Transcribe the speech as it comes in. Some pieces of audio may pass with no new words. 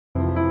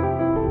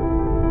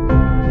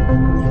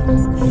I'm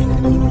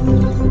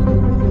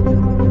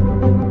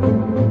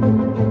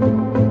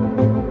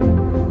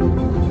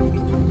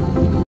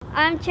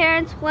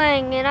Terrence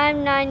Wang and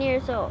I'm 9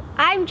 years old.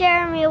 I'm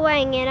Jeremy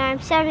Wang and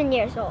I'm 7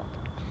 years old.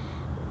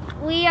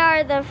 We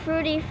are the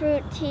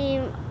FRUITYFRUIT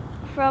team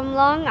from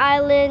Long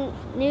Island,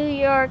 New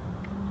York,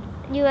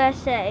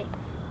 USA.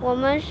 我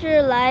们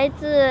是来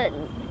自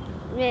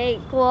美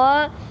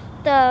国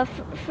的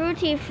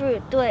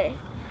FRUITYFRUIT 队。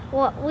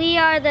We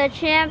are the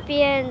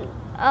champion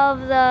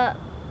of the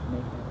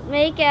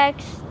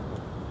MakeX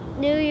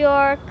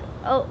MakeX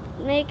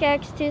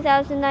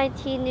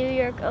 2019 New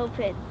York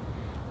Open.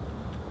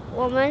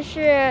 我们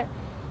是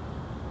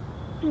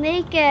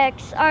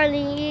MakeX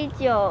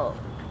 2019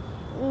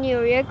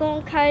纽约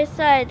公开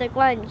赛的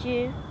冠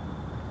军。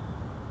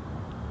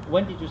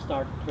When did you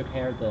start to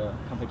prepare the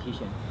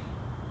competition?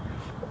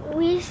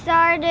 We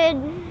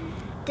started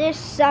this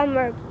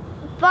summer,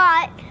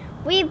 but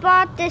we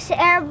bought this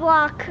air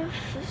block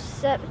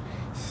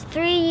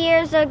 3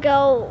 years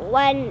ago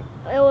when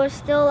it was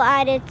still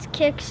at its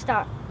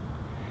kickstart.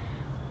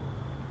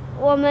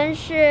 我们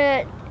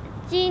是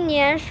今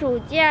年暑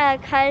假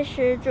开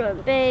始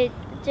准备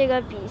这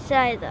个比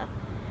赛的，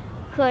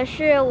可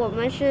是我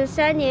们是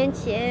3年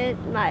前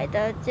买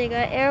的这个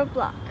air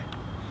block。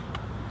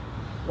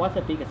 What's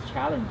the biggest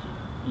challenge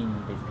in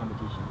this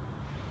competition?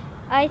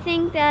 I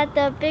think that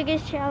the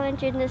biggest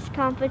challenge in this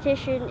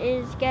competition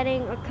is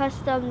getting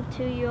accustomed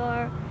to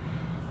your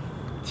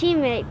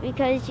teammate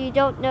because you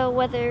don't know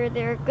whether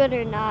they're good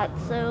or not,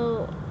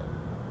 so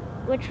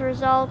which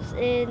results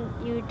in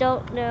you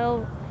don't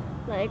know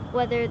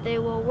whether they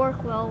will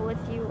work well with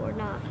you or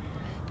not.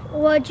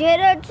 我觉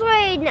得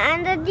最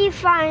难的地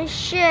方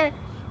是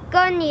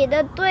跟你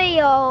的队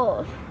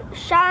友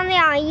商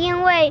量，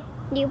因为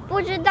你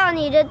不知道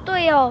你的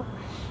队友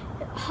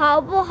好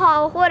不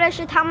好，或者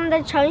是他们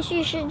的程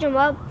序是怎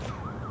么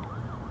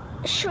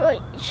顺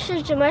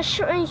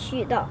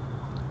序的。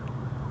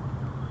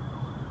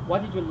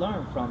 What did you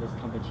learn from this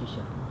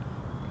competition?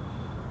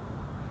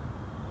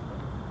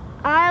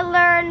 I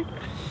learned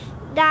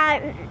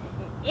that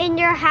in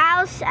your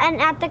house and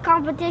at the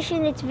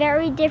competition it's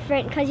very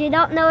different because you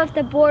don't know if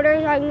the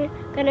borders are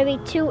going to be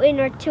 2 in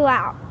or 2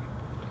 out.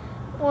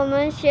 我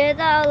们学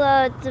到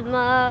了怎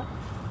么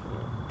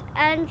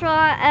安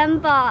装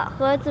MBOT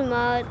和怎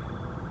么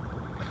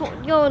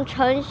用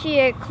程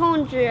序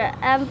控制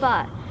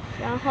MBOT，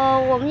 然后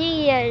我们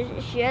也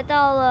学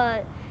到了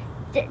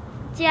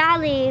家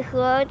里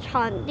和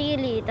场地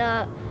里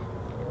的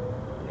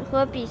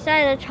和比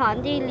赛的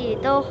场地里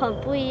都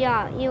很不一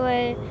样，因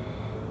为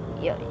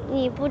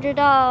你不知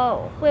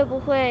道会不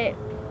会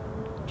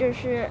就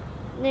是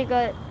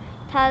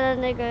它的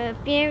那个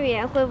边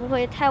缘会不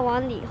会太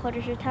往里或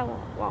者是太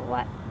往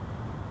外。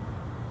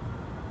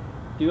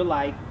 Do you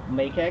like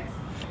MakeX?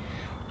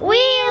 We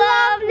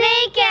love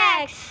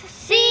MakeX.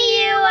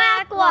 See you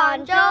at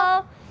广州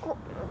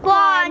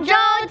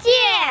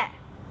见。